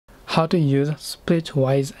How to use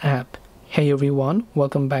Splitwise app. Hey everyone,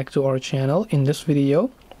 welcome back to our channel. In this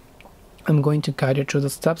video I'm going to guide you through the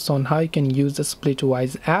steps on how you can use the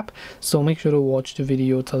Splitwise app, so make sure to watch the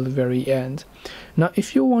video till the very end. Now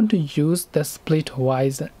if you want to use the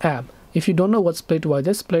Splitwise app, if you don't know what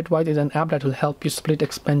Splitwise is an app that will help you split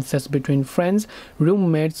expenses between friends,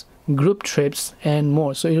 roommates, group trips and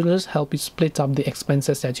more. So it will just help you split up the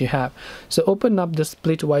expenses that you have. So open up the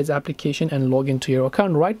Splitwise application and log into your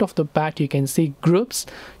account. Right off the bat you can see groups,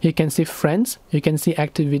 you can see friends, you can see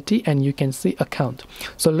activity, and you can see account.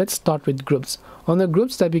 So let's start with groups. On the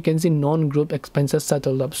groups tab you can see non-group expenses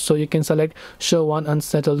settled up, so you can select show one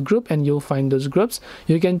unsettled group and you'll find those groups.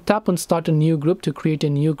 You can tap on start a new group to create a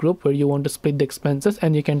new group where you want to split the expenses,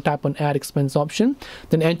 and you can tap on add expense option,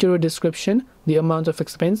 then enter your description, the amount of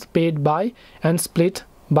expense paid by and split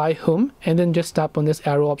by whom, and then just tap on this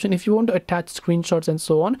arrow option. If you want to attach screenshots and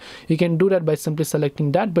so on, you can do that by simply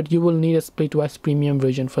selecting that, but you will need a Splitwise premium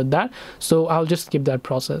version for that, so I'll just skip that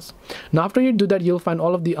process. Now after you do that, you'll find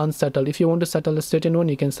all of the unsettled. If you want to settle a certain one,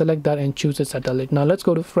 you can select that and choose to settle it. Now let's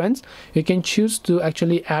go to friends. You can choose to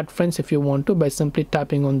actually add friends if you want to by simply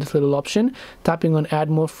tapping on this little option, tapping on add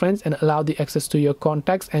more friends, and allow the access to your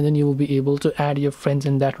contacts, and then you will be able to add your friends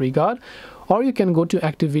in that regard. Or you can go to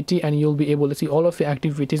activity and you'll be able to see all of your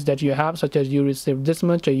activities that you have, such as you received this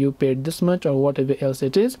much or you paid this much or whatever else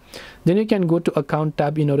it is. Then you can go to account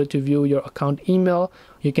tab in order to view your account email.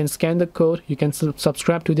 You can scan the code, you can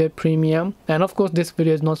subscribe to their premium, and of course this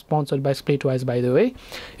video is not sponsored by Splitwise, by the way.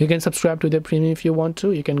 You can subscribe to their premium if you want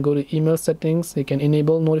to. You can go to email settings, you can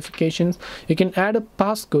enable notifications, you can add a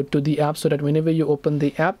passcode to the app so that whenever you open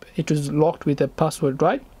the app it is locked with a password,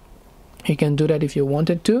 right? You can do that if you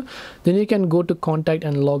wanted to. Then you can go to contact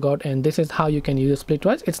and log out, and this is how you can use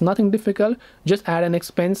Splitwise. It's nothing difficult, just add an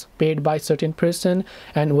expense paid by certain person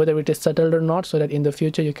and whether it is settled or not, so that in the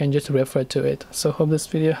future you can just refer to it. So hope this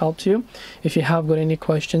video helped you. If you have got any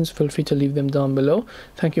questions, feel free to leave them down below.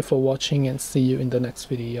 Thank you for watching and see you in the next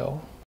video.